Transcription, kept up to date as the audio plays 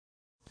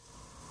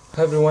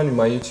Hi everyone in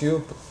my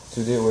YouTube.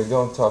 Today we're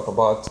going to talk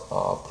about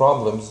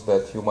problems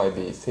that you might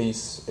be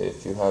face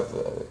if you have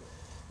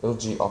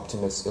LG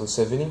Optimus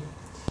L70.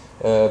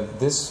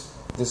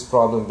 This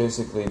problem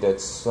basically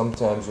that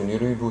sometimes when you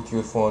reboot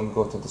your phone,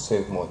 go to the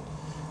save mode.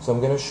 So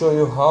I'm going to show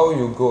you how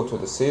you go to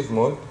the save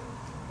mode,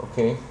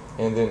 okay,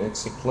 and then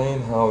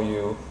explain how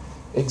you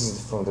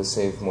exit from the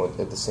save mode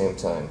at the same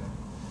time.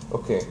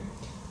 Okay,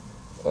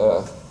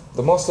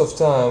 the most of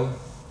time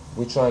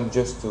we try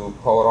just to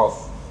power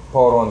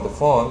on the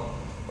phone.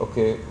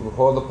 Okay, we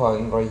hold the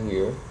button right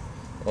here,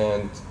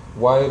 and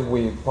while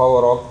we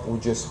power up, we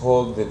just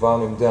hold the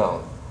volume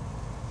down.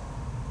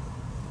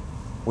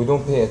 We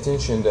don't pay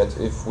attention that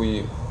if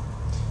we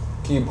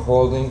keep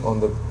holding on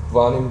the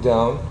volume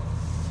down,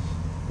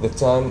 the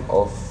time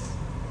of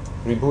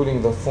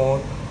rebooting the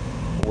phone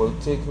will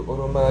take you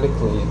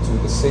automatically to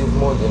the save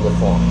mode in the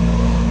phone.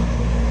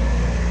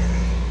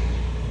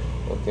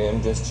 Okay,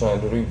 I'm just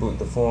trying to reboot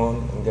the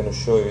phone. I'm going to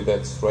show you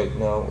that right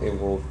now it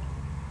will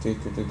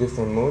take you to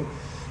different mode.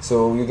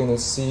 So you're gonna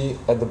see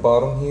at the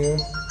bottom here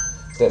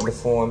that the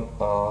phone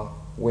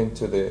went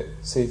to the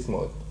safe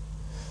mode.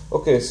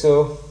 Okay,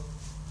 so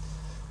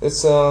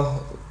it's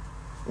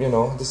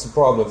this is a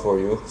problem for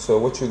you. So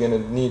what you're gonna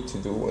need to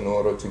do in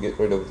order to get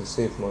rid of the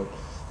safe mode,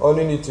 all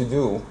you need to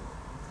do,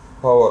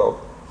 power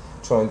up,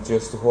 trying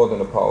just to hold on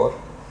the power.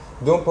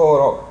 Don't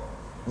power up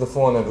the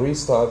phone and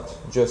restart,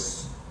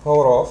 just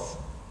power off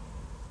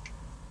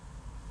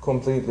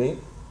completely.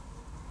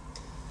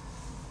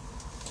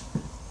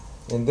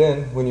 And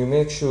then when you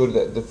make sure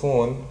that the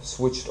phone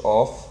switched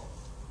off,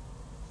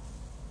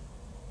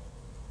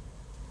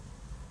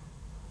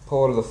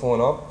 power the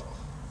phone up.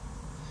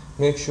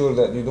 Make sure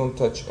that you don't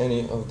touch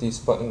any of these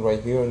buttons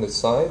right here on the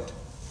side.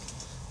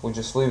 We'll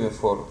just leave it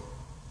for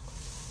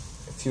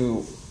a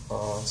few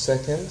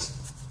seconds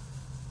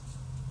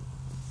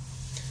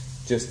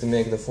just to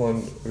make the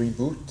phone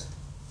reboot.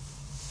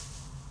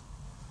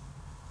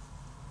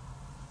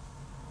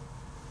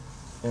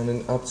 And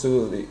then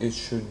absolutely it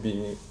should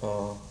be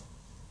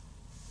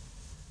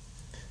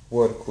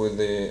work with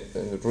the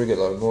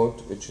regular mode,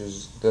 which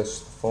is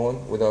this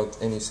phone without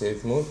any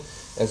save mode.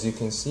 As you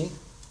can see,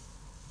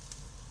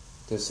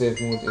 the save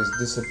mode is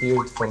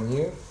disappeared from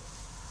here.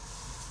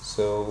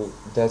 So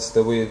that's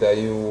the way that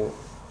you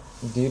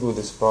deal with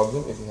this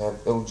problem if you have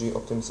LG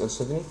Optimus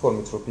L70 for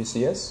Metro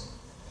PCS.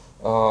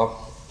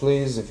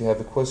 Please, if you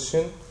have a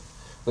question,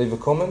 leave a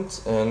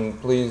comment, and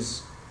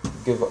please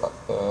give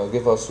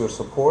us your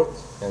support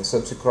and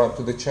subscribe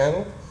to the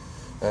channel.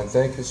 And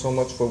thank you so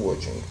much for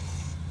watching.